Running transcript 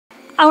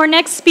Our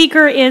next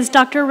speaker is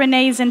Dr.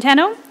 René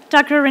Zenteno.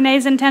 Dr.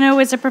 René Zenteno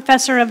is a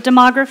professor of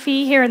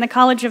demography here in the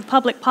College of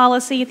Public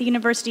Policy at the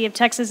University of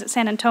Texas at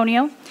San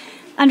Antonio.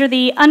 As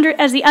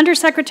the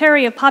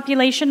Undersecretary of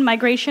Population,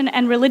 Migration,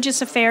 and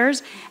Religious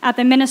Affairs at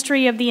the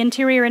Ministry of the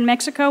Interior in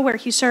Mexico, where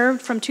he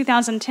served from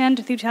 2010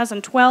 to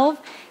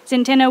 2012,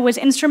 Zenteno was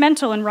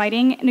instrumental in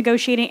writing,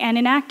 negotiating, and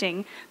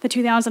enacting the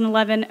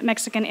 2011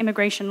 Mexican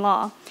immigration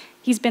law.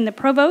 He's been the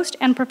provost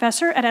and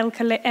professor at El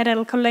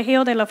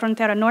Colegio de la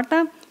Frontera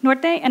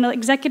Norte and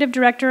executive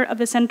director of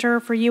the Center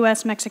for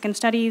U.S.-Mexican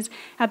Studies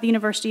at the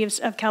University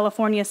of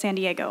California, San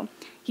Diego.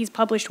 He's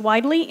published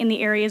widely in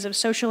the areas of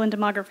social and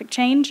demographic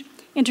change,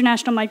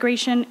 international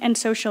migration, and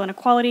social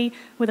inequality,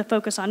 with a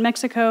focus on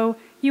Mexico,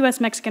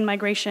 U.S.-Mexican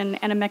migration,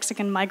 and a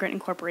Mexican migrant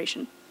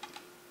incorporation.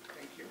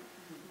 Thank you.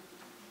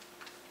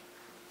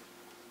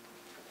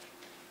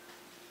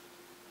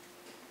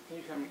 Can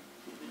you hear me?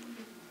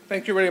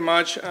 Thank you very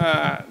much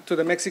to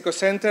the Mexico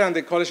Center and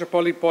the College of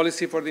Public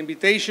Policy for the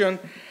invitation.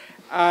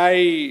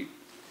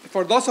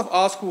 For those of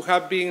us who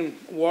have been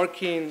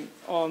working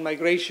on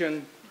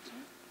migration,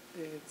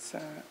 it's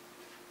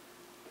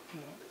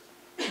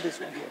this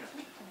one here.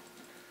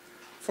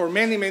 For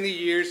many, many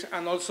years,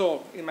 and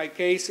also in my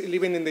case,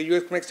 living in the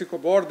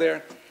U.S.-Mexico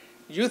border,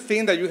 you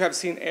think that you have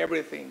seen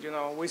everything. You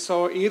know, we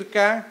saw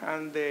IRCA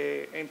and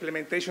the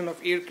implementation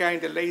of IRCA in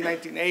the late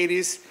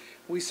 1980s.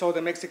 We saw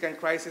the Mexican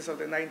crisis of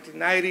the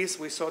 1990s.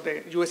 We saw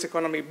the U.S.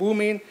 economy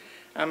booming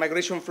and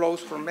migration flows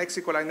from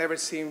Mexico like never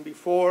seen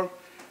before.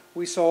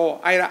 We saw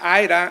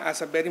IRA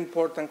as a very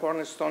important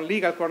cornerstone,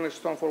 legal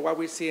cornerstone for what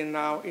we're seeing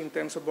now in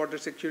terms of border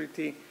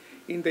security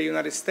in the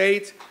United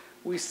States.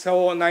 We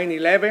saw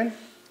 9/11.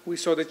 We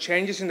saw the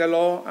changes in the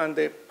law and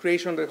the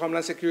creation of the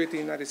Homeland Security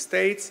in the United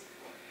States.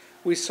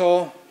 We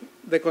saw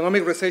the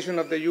economic recession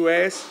of the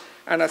U.S.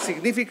 and a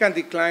significant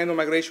decline of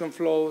migration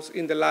flows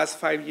in the last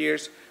 5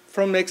 years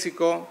from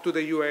Mexico to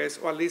the U.S.,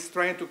 or at least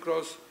trying to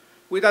cross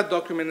without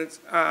documents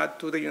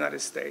to the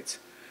United States.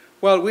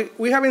 Well,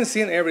 we haven't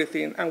seen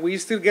everything, and we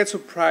still get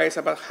surprised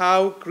about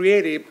how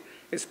creative,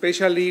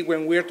 especially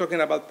when we're talking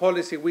about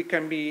policy, we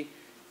can be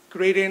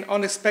creating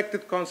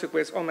unexpected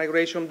consequences on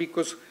migration,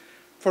 because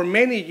for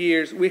many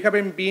years, we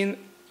haven't been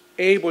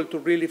able to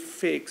really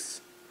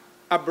fix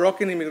a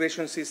broken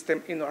immigration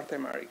system in North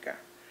America.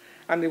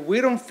 And if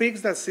we don't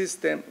fix that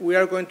system, we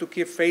are going to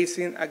keep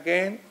facing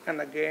again and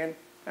again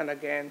and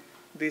again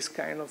these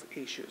kind of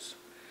issues.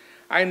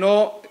 I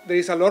know there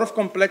is a lot of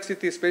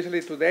complexity, especially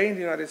today in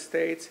the United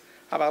States,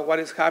 about what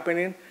is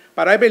happening,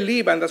 but I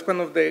believe, and that's one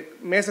of the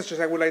messages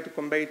I would like to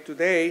convey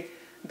today,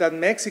 that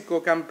Mexico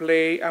can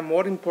play a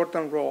more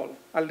important role,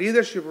 a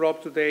leadership role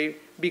today,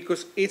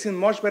 because it's in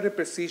much better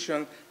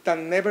position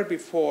than never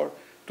before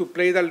to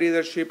play that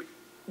leadership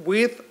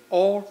with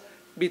or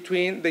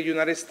between the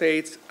United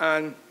States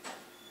and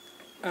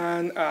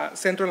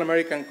Central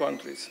American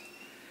countries.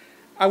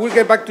 I will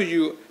get back to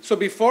you. So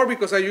before,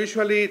 because I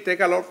usually take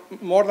a lot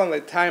more than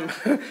the time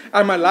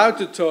I'm allowed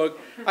to talk,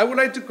 I would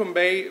like to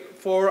convey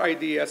 4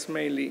 ideas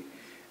mainly.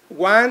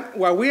 One,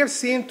 what we have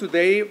seen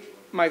today,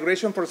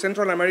 migration from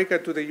Central America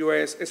to the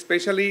U.S.,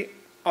 especially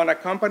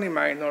unaccompanied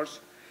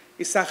minors,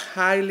 is a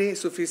highly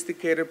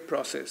sophisticated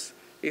process.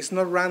 It's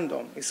not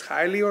random. It's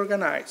highly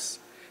organized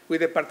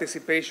with the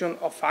participation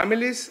of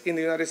families in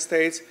the United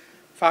States,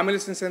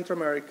 families in Central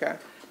America,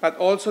 but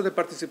also the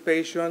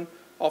participation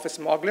of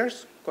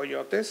smugglers,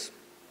 coyotes,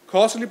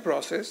 costly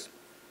process,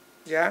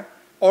 yeah?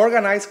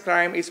 Organized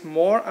crime is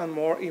more and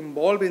more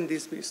involved in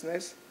this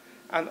business,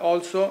 and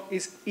also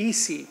it's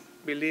easy,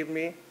 believe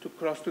me, to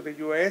cross to the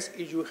U.S.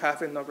 if you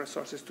have enough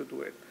resources to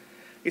do it.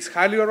 It's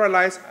highly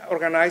organized,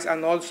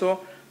 and also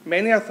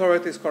many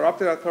authorities,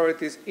 corrupted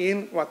authorities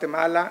in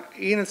Guatemala,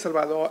 in El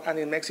Salvador, and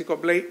in Mexico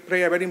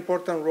play a very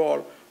important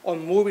role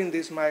on moving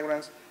these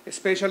migrants,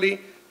 especially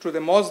through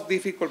the most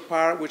difficult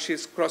part, which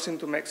is crossing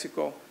to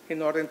Mexico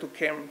in order to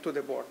come to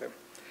the border.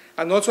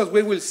 And also, as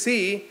we will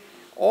see,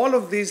 all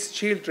of these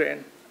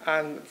children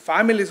and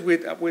families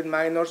with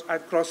minors are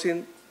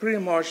crossing pretty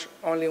much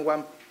only in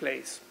one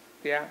place,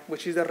 yeah,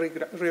 which is the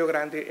Rio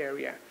Grande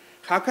area.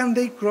 How can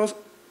they cross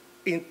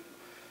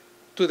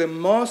to the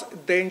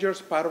most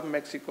dangerous part of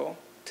Mexico?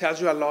 Tells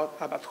you a lot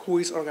about who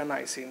is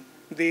organizing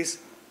this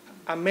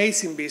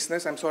amazing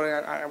business. I'm sorry,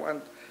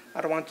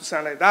 I don't want to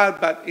sound like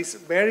that, but it's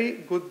very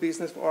good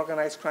business for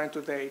organized crime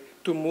today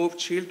to move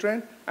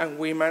children and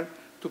women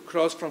to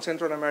cross from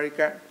Central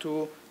America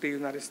to the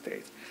United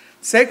States.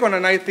 Second,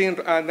 and I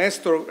think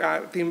Nestor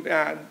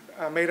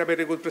made a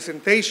very good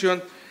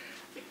presentation,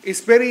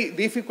 it's very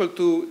difficult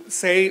to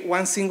say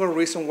one single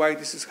reason why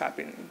this is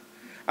happening.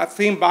 I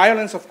think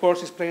violence, of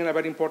course, is playing a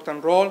very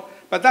important role,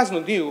 but that's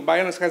not new.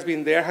 Violence has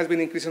been there, has been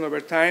increasing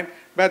over time,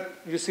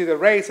 but you see the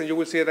rates, and you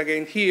will see it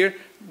again here.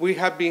 We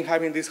have been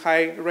having these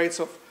high rates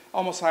of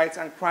homicides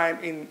and crime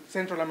in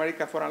Central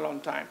America for a long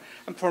time.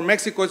 And for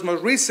Mexico, it's more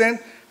recent,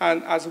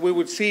 and as we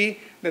would see,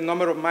 the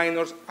number of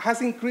minors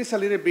has increased a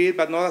little bit,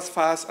 but not as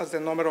fast as the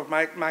number of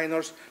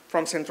minors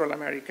from Central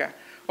America.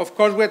 Of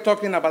course, we're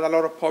talking about a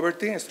lot of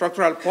poverty,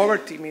 structural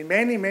poverty, I mean,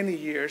 many, many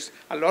years,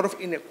 a lot of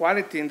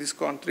inequality in these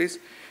countries.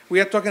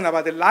 We are talking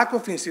about the lack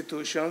of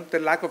institutions, the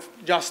lack of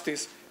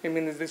justice. I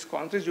mean, in these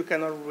countries, you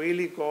cannot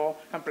really go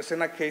and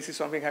present a case if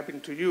something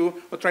happened to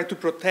you or try to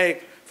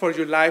protect for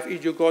your life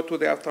if you go to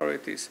the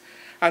authorities.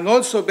 And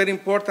also, very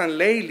important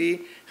lately,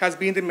 has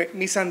been the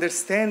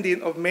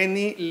misunderstanding of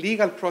many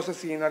legal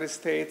processes in the United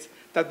States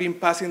that have been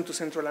passed into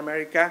Central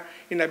America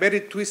in a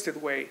very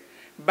twisted way,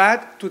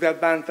 but to the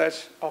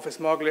advantage of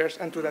smugglers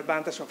and to the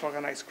advantage of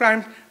organized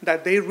crime,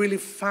 that they really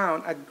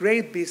found a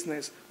great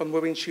business on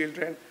moving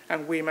children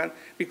and women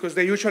because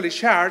they usually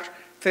charge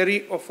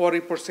 30 or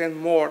 40%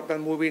 more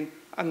than moving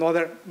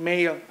another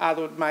male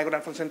adult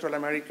migrant from Central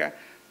America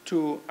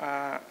to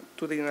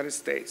the United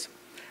States.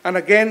 And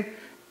again,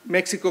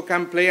 Mexico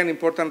can play an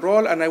important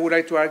role, and I would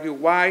like to argue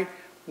why.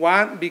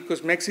 One,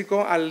 because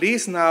Mexico at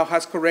least now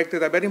has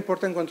corrected a very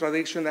important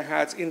contradiction it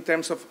has in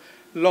terms of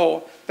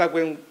law, that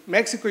when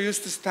Mexico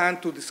used to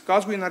stand to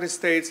discuss with the United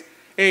States,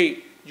 hey,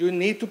 you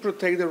need to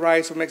protect the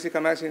rights of Mexican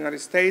Americans in the United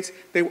States,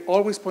 they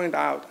always point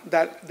out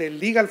that the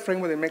legal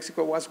framework in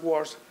Mexico was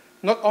worse,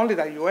 not only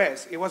the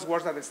US, it was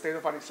worse than the state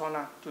of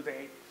Arizona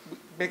today.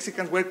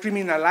 Mexicans were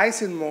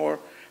criminalizing more,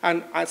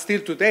 and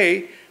still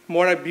today,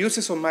 more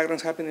abuses of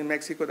migrants happen in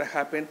Mexico than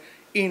happen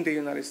in the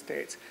United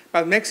States.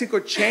 But Mexico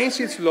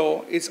changed its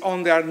law. It's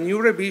on their new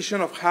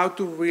revision of how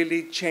to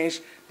really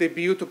change the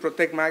view to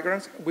protect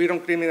migrants. We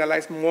don't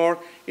criminalize more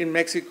in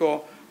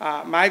Mexico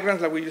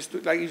migrants like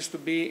it used to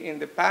be in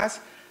the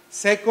past.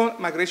 Second,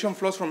 migration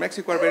flows from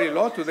Mexico are very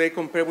low today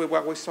compared with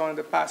what we saw in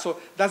the past. So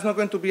that's not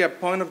going to be a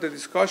point of the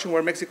discussion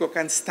where Mexico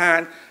can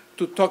stand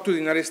to talk to the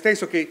United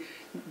States. Okay,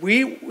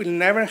 we will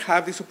never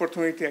have this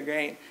opportunity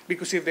again,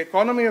 because if the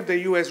economy of the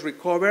US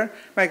recovers,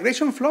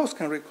 migration flows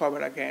can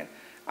recover again.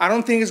 I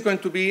don't think it's going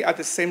to be at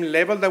the same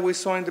level that we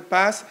saw in the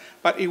past,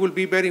 but it will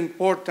be very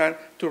important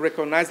to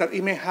recognize that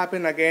it may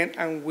happen again,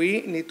 and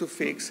we need to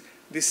fix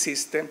this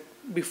system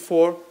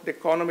before the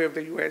economy of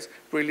the US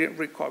really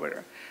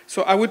recovers.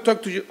 So I will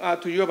talk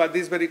to you about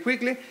this very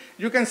quickly.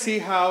 You can see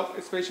how,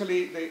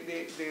 especially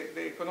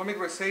the economic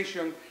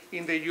recession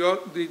in the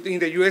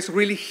US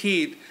really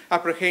hit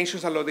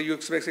apprehensions along the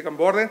US-Mexican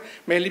border,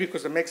 mainly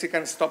because the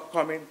Mexicans stopped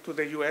coming to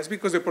the US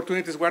because the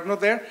opportunities were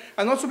not there,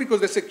 and also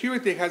because the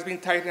security has been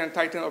tightened and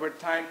tightened over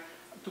time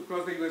to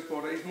cross the US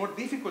border. It's more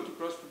difficult to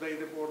cross today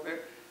the border.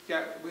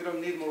 Yeah, we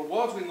don't need more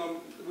walls, we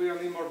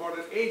don't need more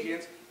border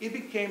agents. It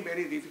became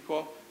very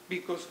difficult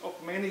because of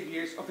many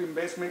years of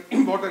investment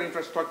in border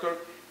infrastructure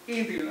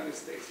in the United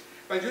States.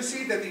 But you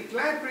see the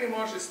decline pretty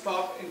much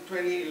stopped in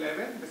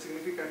 2011, the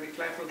significant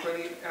decline from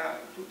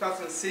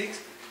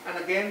 2006,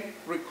 and again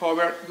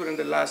recovered during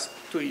the last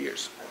 2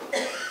 years.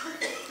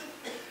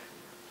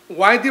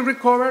 Why did it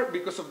recover?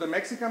 Because of the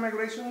Mexican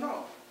migration?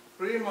 No.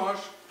 Pretty much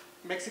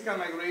Mexican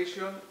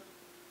migration,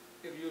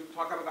 if you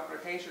talk about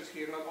apprehensions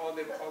here, not all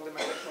the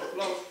migration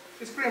flows,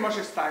 it's pretty much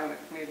stagnant.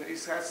 I mean,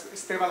 it has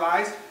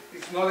stabilized.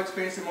 It's not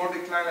experiencing more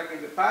decline like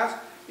in the past.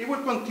 It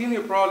will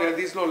continue probably at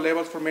these low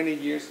levels for many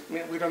years. I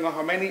mean, we don't know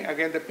how many.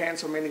 Again,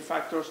 depends on many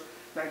factors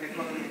like the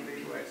economy in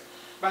the US.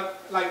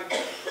 But like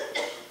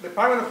the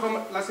Department of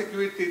Homeland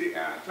Security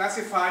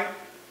classified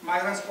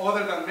migrants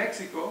other than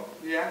Mexico,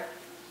 yeah,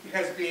 it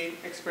has been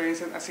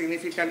experiencing a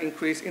significant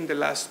increase in the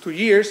last 2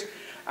 years.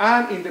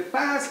 And in the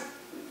past,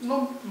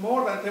 no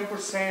more than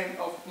 10%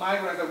 of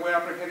migrants that were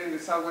apprehended in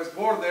the southwest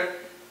border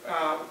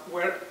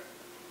were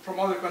from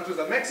other countries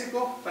than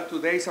Mexico, but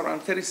today it's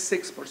around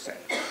 36%.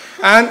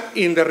 And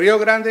in the Rio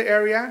Grande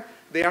area,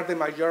 they are the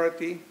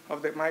majority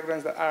of the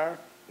migrants that are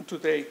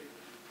today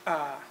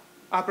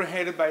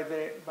apprehended by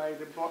the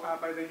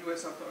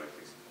U.S.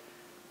 authorities.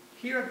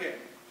 Here again,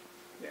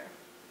 yeah,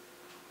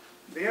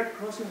 they are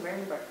crossing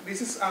many.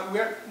 This is we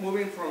are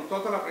moving from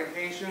total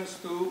apprehensions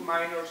to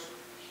minors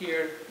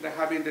here that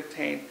have been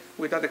detained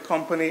without the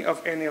company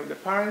of any of the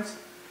parents.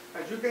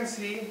 As you can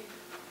see,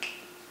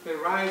 the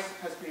rise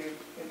has been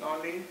in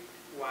only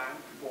one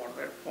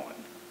border point,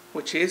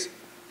 which is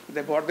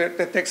the border,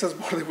 the Texas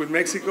border with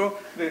Mexico,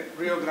 the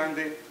Rio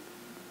Grande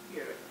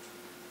area.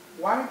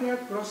 Why they are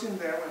crossing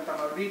there when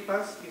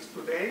Tamaulipas is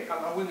today,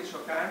 along with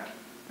Michoacán,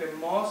 the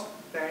most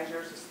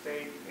dangerous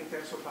state in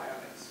terms of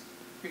violence?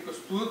 Because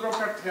two drug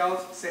cartels,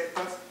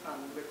 Zetas,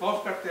 and the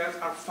Gulf cartels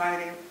are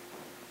fighting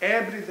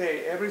every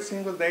day, every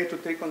single day to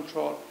take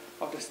control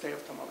of the state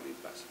of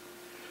Tamaulipas.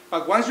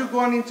 But once you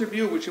go on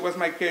interview, which was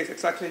my case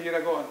exactly a year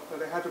ago,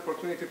 that I had the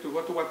opportunity to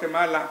go to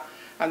Guatemala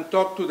and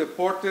talk to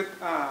deported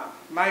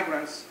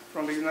migrants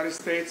from the United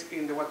States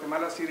in the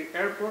Guatemala City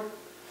airport,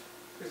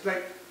 it's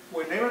like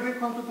whenever they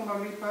come to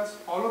Tamaulipas,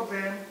 all of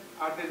them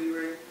are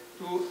delivered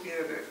to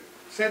either the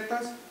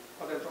Zetas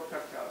or the drug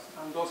cartels.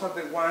 And those are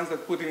the ones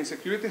that put them in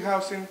security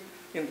housing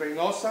in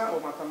Reynosa or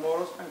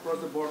Matamoros and cross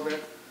the border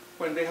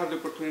when they have the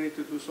opportunity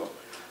to do so.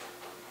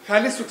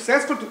 Highly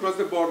successful to cross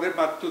the border,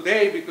 but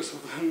today, because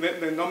of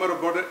the number of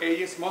border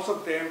agents, most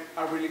of them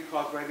are really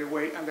caught right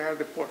away and they are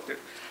deported.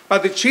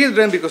 But the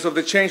children, because of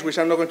the change, which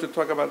I'm not going to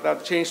talk about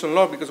that change on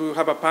law, because we will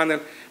have a panel,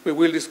 we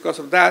will discuss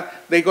of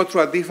that, they go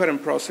through a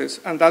different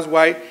process, and that's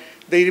why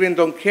They even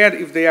don't care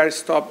if they are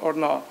stopped or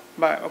not,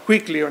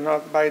 quickly or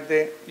not, by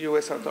the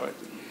U.S.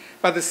 authorities.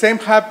 But the same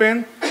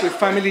happened with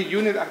family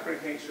unit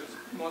apprehensions.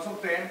 Most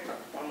of them,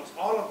 almost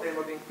all of them,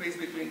 the increase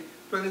between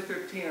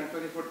 2013 and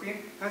 2014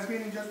 has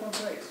been in just one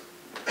place,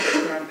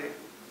 around the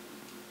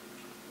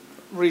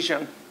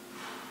region,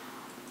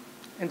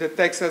 in the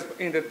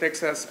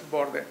Texas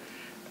border.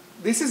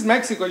 This is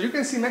Mexico. You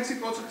can see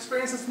Mexico also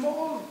experienced a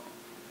small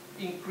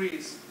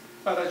increase.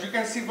 But as you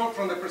can see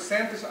from the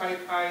percentage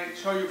I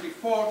showed you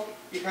before,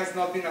 it has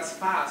not been as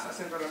fast as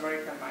Central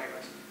American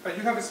migrants. But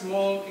you have a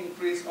small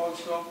increase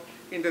also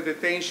in the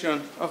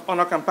detention of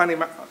unaccompanied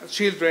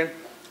children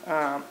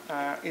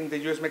in the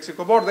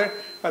U.S.-Mexico border,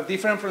 but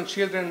different from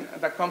children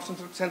that come from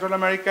Central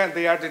America.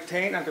 They are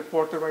detained and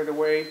deported right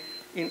away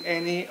in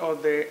any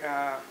of the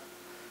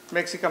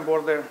Mexican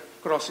border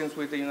crossings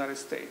with the United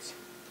States.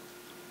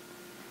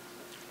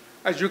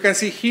 As you can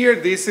see here,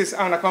 this is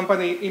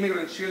unaccompanied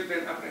immigrant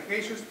children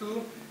applications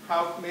to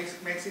how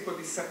Mexico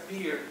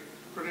disappeared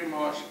pretty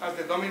much as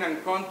the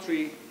dominant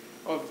country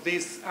of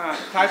this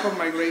type of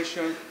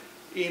migration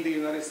in the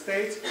United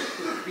States.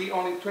 It would be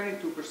only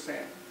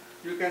 22%.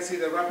 You can see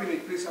the rapid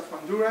increase of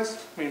Honduras,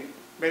 I mean,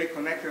 very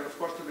connected, of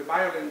course, to the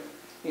violence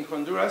in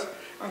Honduras.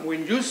 And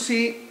when you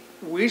see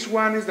which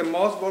one is the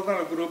most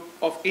vulnerable group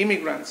of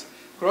immigrants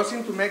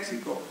crossing to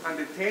Mexico and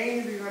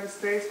detained in the United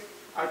States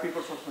are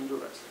people from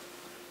Honduras.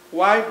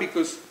 Why?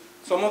 Because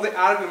some of the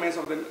arguments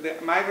of the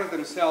migrants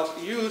themselves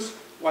use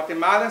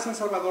Guatemalans and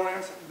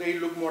Salvadorans, they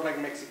look more like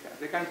Mexicans.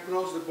 They can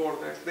cross the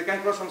border. They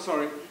can cross,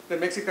 the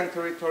Mexican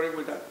territory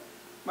without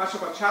much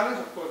of a challenge.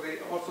 Of course, they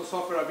also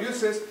suffer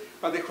abuses,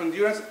 but the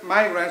Honduran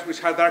migrants, which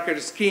have darker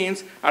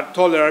skins, are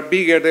taller, are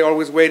bigger, they're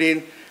always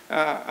wearing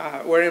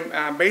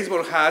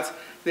baseball hats.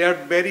 They are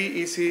very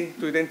easy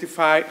to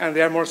identify, and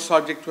they are more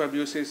subject to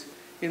abuses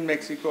in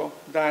Mexico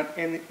than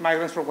any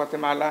migrants from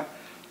Guatemala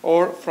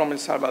or from El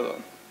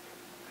Salvador.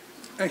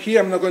 And here,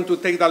 I'm not going to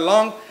take that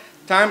long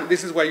time.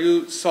 This is what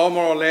you saw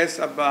more or less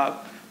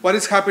about what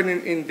is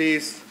happening in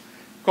these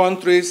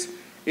countries.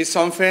 Is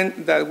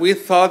something that we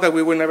thought that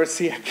we would never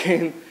see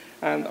again.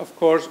 And of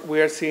course,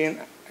 we are seeing,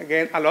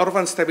 again, a lot of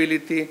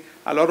instability,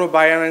 a lot of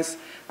violence,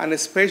 and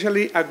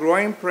especially a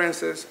growing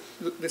presence,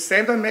 the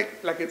same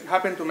like it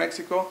happened to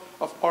Mexico,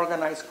 of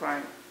organized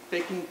crime,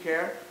 taking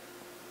care,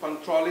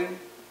 controlling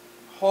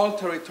whole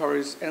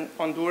territories in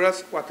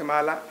Honduras,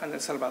 Guatemala, and El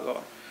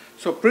Salvador.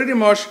 So pretty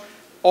much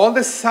all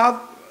the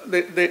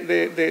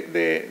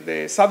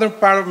southern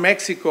part of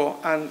Mexico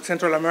and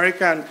Central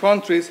American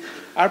countries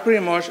are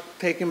pretty much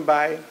taken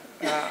by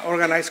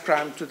organized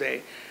crime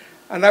today.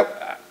 And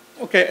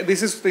okay,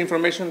 this is the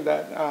information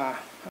that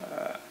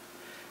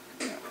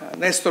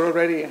Nestor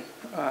already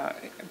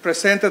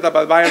presented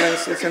about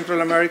violence in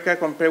Central America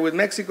compared with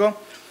Mexico.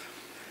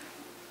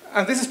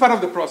 And this is part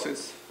of the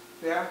process.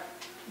 Yeah?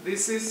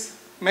 This is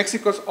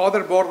Mexico's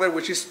other border,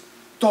 which is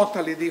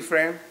totally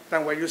different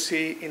than what you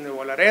see in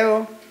Nuevo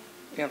Laredo,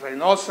 in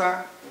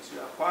Reynosa, in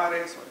Ciudad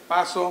Juárez, El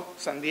Paso,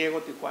 San Diego,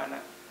 Tijuana.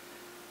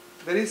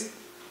 There is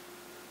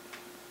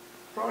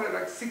probably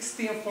like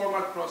 16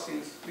 formal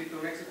crossings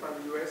between Mexico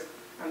and the US,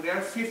 and there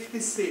are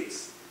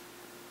 56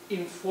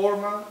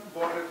 informal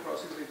border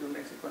crossings between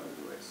Mexico and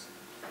the US.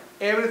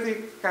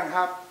 Everything can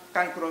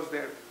cross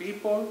there.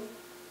 People,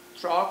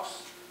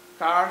 trucks,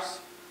 cars,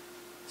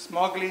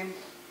 smuggling,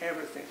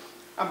 everything.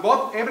 And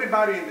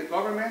everybody in the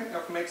government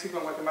of Mexico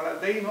and Guatemala,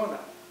 they know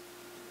that.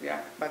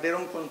 Yeah, but they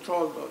don't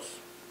control those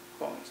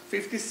points.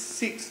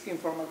 56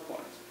 informal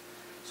points.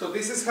 So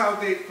this is how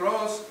they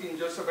cross in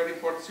just a very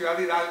important Ciudad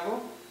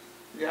Hidalgo.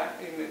 Yeah,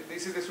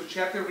 this is the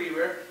Suchiate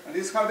River, and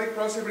this is how they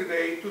cross every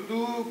day to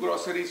do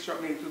grocery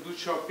shopping, to do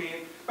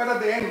shopping. But at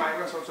the end,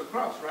 migrants also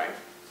cross, right?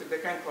 So they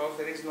can cross.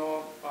 There is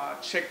no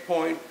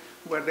checkpoint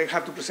where they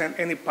have to present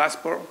any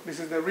passport. This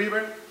is the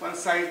river. One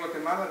side is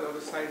Guatemala, the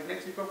other side is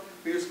Mexico.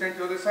 They just came to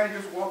the other side,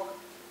 just walk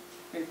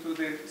into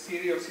the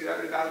city of Ciudad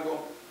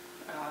Hidalgo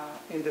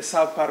in the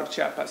south part of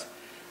Chiapas.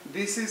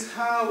 This is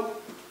how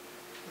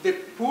the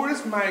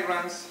poorest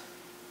migrants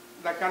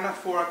that can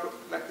afford,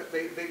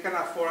 they can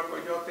afford a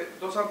coyote,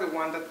 those are the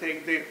ones that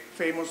take the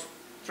famous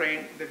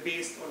train, the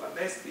Beast or La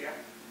Bestia,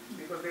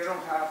 because they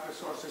don't have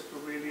resources to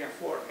really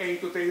afford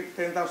 $8,000 to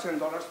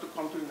 $10,000 to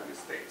come to the United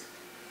States.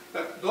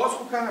 But those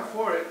who can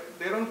afford it,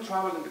 they don't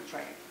travel in the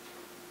train.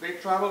 They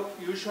travel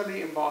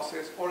usually in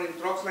buses or in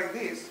trucks like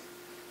this.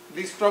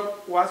 This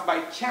truck was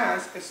by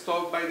chance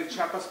stopped by the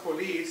Chiapas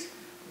police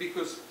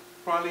because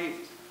probably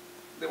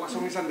there was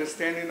some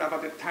misunderstanding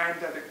about the time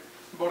that the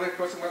border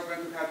crossing was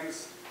going to have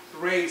this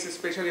race,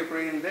 especially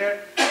operating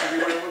there, and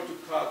we were able to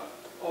cut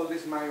all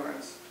these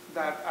migrants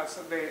that, as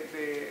the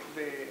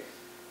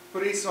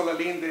priest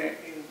Olalinde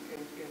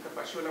in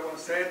Tapachula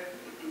once said,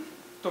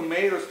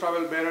 tomatoes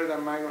travel better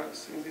than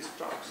migrants in these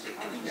trucks.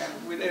 Yeah,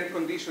 with air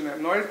conditioner.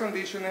 No air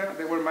conditioner,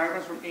 there were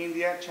migrants from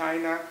India,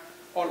 China,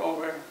 all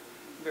over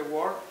the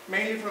world,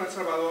 mainly from El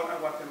Salvador and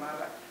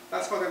Guatemala.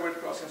 That's how they were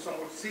crossing. Some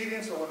were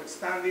sitting, some were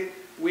standing,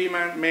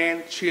 women,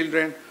 men,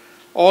 children,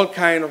 all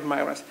kinds of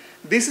migrants.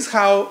 This is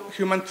how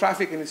human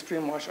trafficking is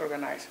pretty much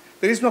organized.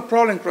 There is no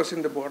problem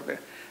crossing the border.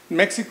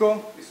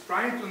 Mexico is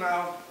trying to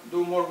now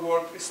do more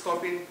work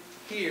stopping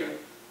here,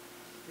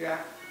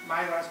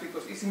 migrants,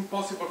 because it's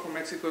impossible for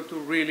Mexico to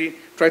really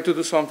try to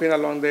do something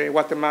along the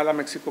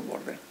Guatemala-Mexico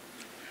border.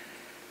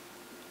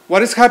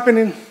 What is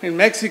happening in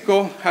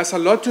Mexico has a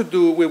lot to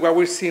do with what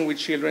we're seeing with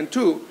children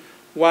too.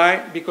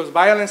 Why? Because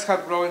violence has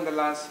grown in the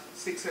last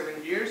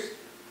 6-7 years.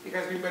 It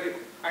has been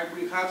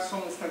we have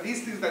some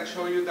statistics that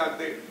show you that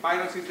the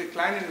violence is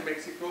declining in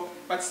Mexico,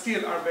 but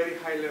still are very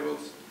high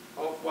levels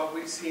of what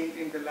we've seen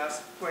in the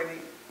last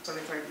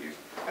 20-25 years.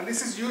 And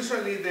this is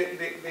usually the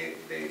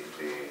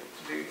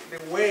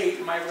way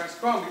migrants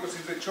come, because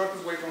it's the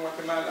shortest way from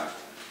Guatemala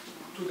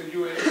to the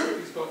U.S.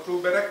 is go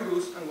through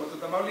Veracruz and go to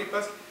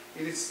Tamaulipas.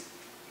 It is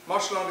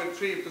much longer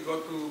trip to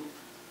go to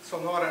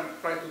Sonora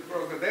and try to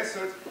cross the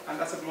desert, and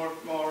that's a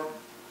more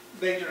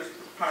dangerous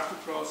part to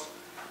cross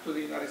to the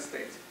United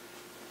States.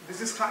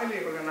 This is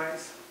highly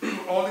organized.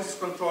 All this is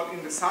controlled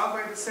in the south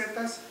by the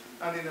Zetas,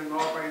 and in the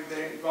north by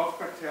the Gulf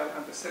cartel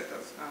and the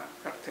Zetas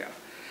cartel.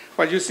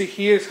 What you see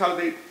here is how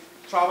they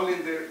travel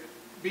in their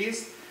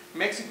beast.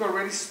 Mexico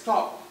already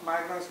stopped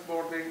migrants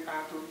boarding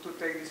to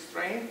take this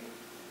train.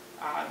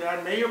 There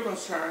are major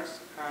concerns,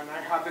 and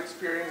I have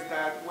experienced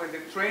that when the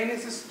train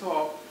is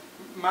stopped,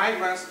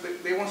 migrants,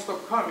 they won't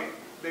stop coming.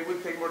 They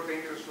will take more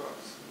dangerous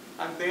routes.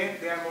 And then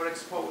they are more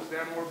exposed. They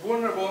are more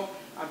vulnerable,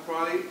 and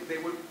probably they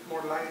will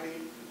more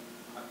likely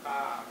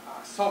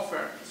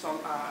suffer some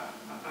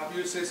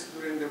abuses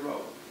during the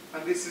road.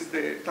 And this is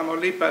the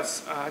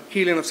Tamaulipas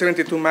killing of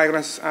 72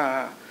 migrants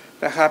that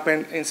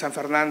happened in San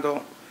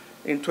Fernando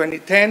in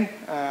 2010.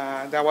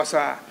 There was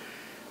a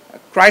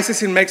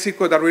crisis in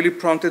Mexico that really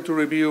prompted to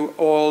review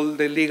all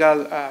the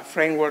legal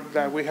framework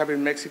that we have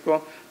in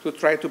Mexico to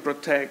try to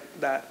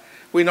protect that.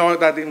 We know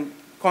that in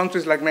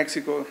countries like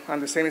Mexico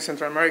and the same in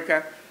Central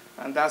America,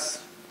 and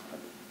that's,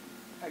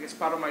 I guess,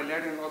 part of my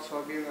learning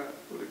also being a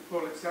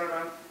public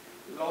servant,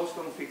 laws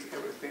don't fix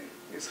everything.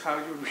 It's how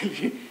you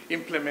really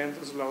implement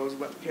those laws,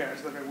 what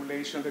cares, the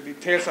regulation, the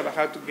details about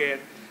how to get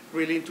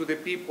really into the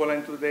people,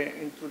 into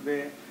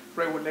the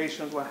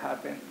regulations, what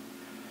happened.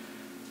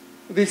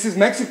 This is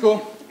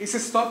Mexico. It's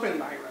stopping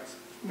migrants,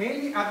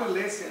 mainly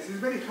adolescents. It's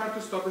very hard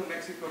to stop in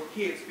Mexico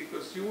kids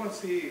because you won't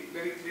see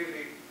very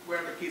clearly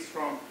where the kids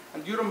from,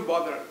 and you don't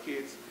bother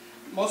kids.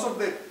 Most of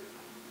the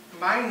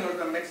minors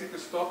that Mexico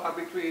stop are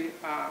between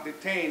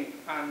detained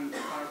and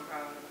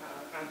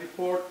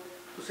deport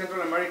to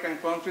Central American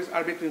countries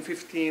are between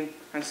 15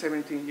 and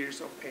 17 years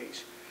of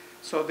age.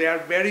 So there are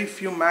very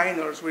few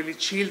minors, really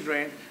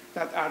children,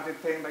 that are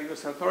detained by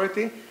U.S.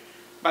 authority.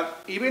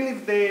 But even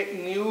if the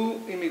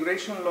new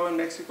immigration law in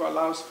Mexico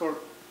allows for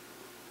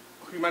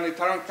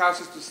humanitarian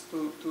causes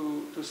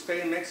to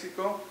stay in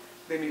Mexico,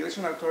 the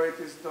immigration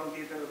authorities don't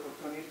give that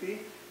opportunity.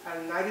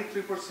 And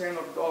 93%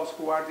 of those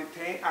who are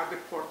detained are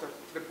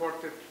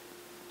deported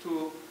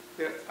to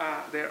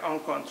their own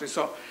country.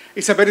 So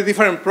it's a very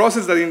different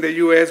process than in the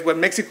U.S. What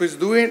Mexico is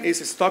doing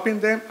is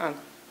stopping them and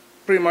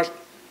pretty much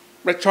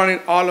returning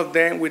all of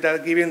them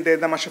without giving them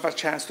that much of a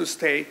chance to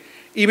stay,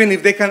 even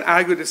if they can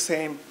argue the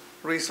same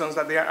reasons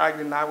that they are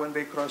arguing now when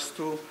they cross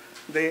to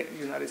the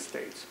United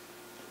States.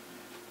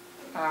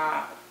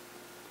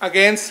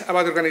 Again,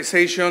 about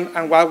organization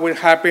and what will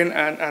happen,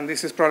 and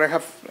this is probably, I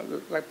have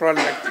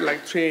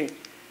like 3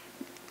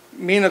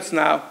 minutes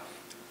now.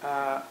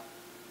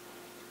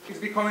 It's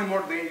becoming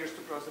more dangerous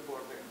to cross the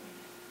border.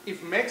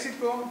 If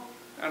Mexico,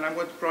 and I'm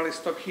going to probably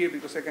stop here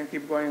because I can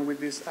keep going with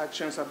these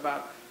actions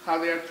about how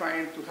they are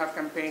trying to have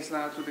campaigns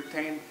now to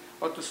detain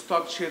or to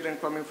stop children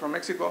coming from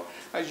Mexico.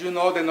 As you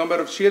know, the number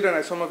of children,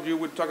 as some of you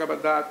will talk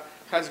about that,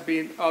 has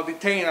been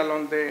detained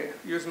along the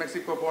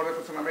U.S.-Mexico border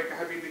for Central America,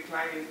 have been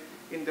declining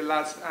in the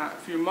last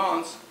few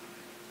months.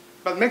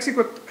 But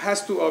Mexico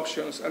has 2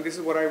 options, and this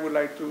is what I would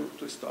like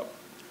to stop.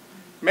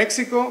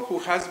 Mexico, who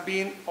has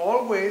been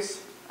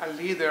always a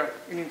leader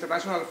in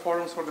international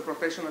forums for the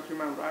protection of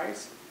human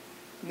rights,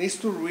 needs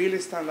to really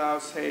stand out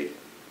and say,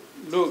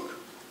 look,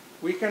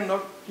 we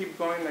cannot keep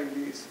going like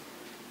this.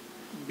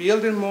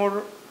 Building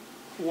more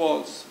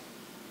walls,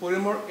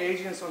 putting more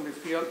agents on the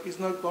field is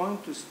not going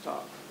to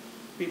stop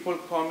people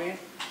coming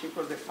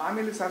because the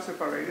families are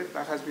separated,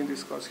 that has been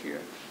discussed here,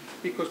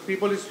 because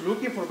people is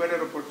looking for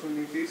better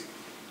opportunities,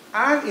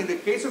 and in the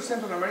case of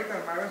Central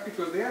American migrants,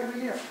 because they are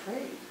really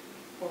afraid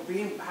of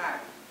being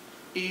back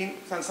in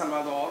San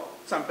Salvador,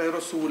 San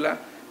Pedro Sula,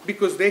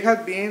 because they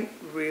have been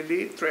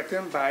really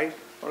threatened by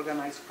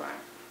organized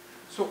crime.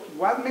 So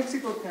what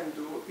Mexico can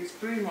do is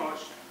pretty much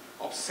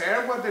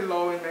observe what the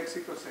law in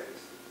Mexico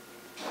says,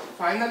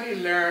 finally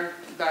learn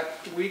that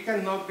we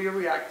cannot be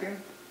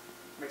reacting,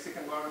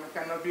 Mexican government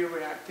cannot be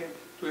reacting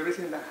to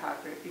everything that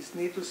happened. It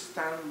needs to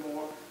stand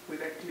more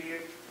with a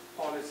clear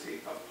policy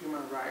of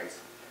human rights,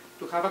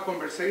 to have a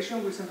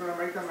conversation with Central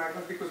American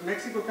migrants, because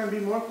Mexico can be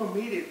more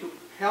committed to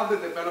help the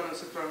development of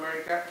Central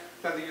America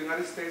than the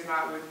United States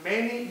now, with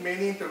many,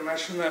 many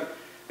international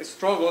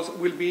struggles,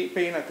 will be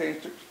paying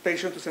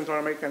attention to Central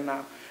America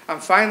now.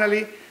 And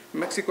finally,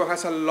 Mexico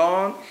has a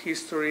long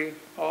history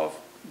of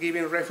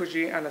giving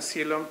refugee and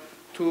asylum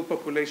to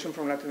population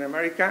from Latin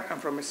America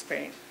and from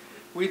Spain.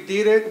 We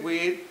did it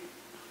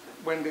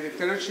when the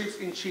dictatorships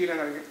in Chile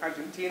and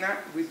Argentina.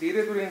 We did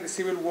it during the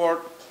Civil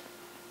War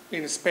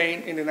in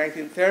Spain in the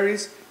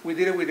 1930s. We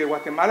did it with the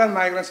Guatemalan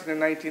migrants in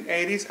the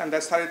 1980s, and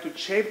that started to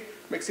shape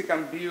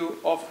Mexican view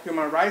of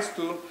human rights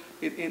too,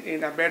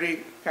 in a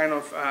very kind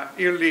of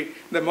early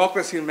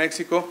democracy in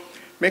Mexico.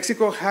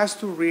 Mexico has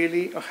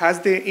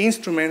the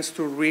instruments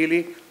to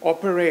really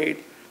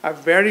operate a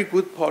very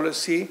good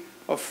policy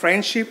of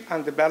friendship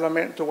and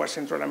development towards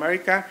Central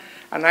America.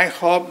 And I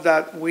hope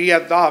that we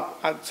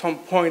adopt at some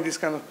point these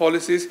kind of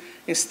policies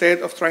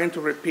instead of trying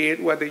to repeat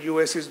what the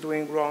US is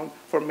doing wrong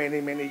for many,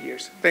 many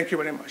years. Thank you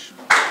very much.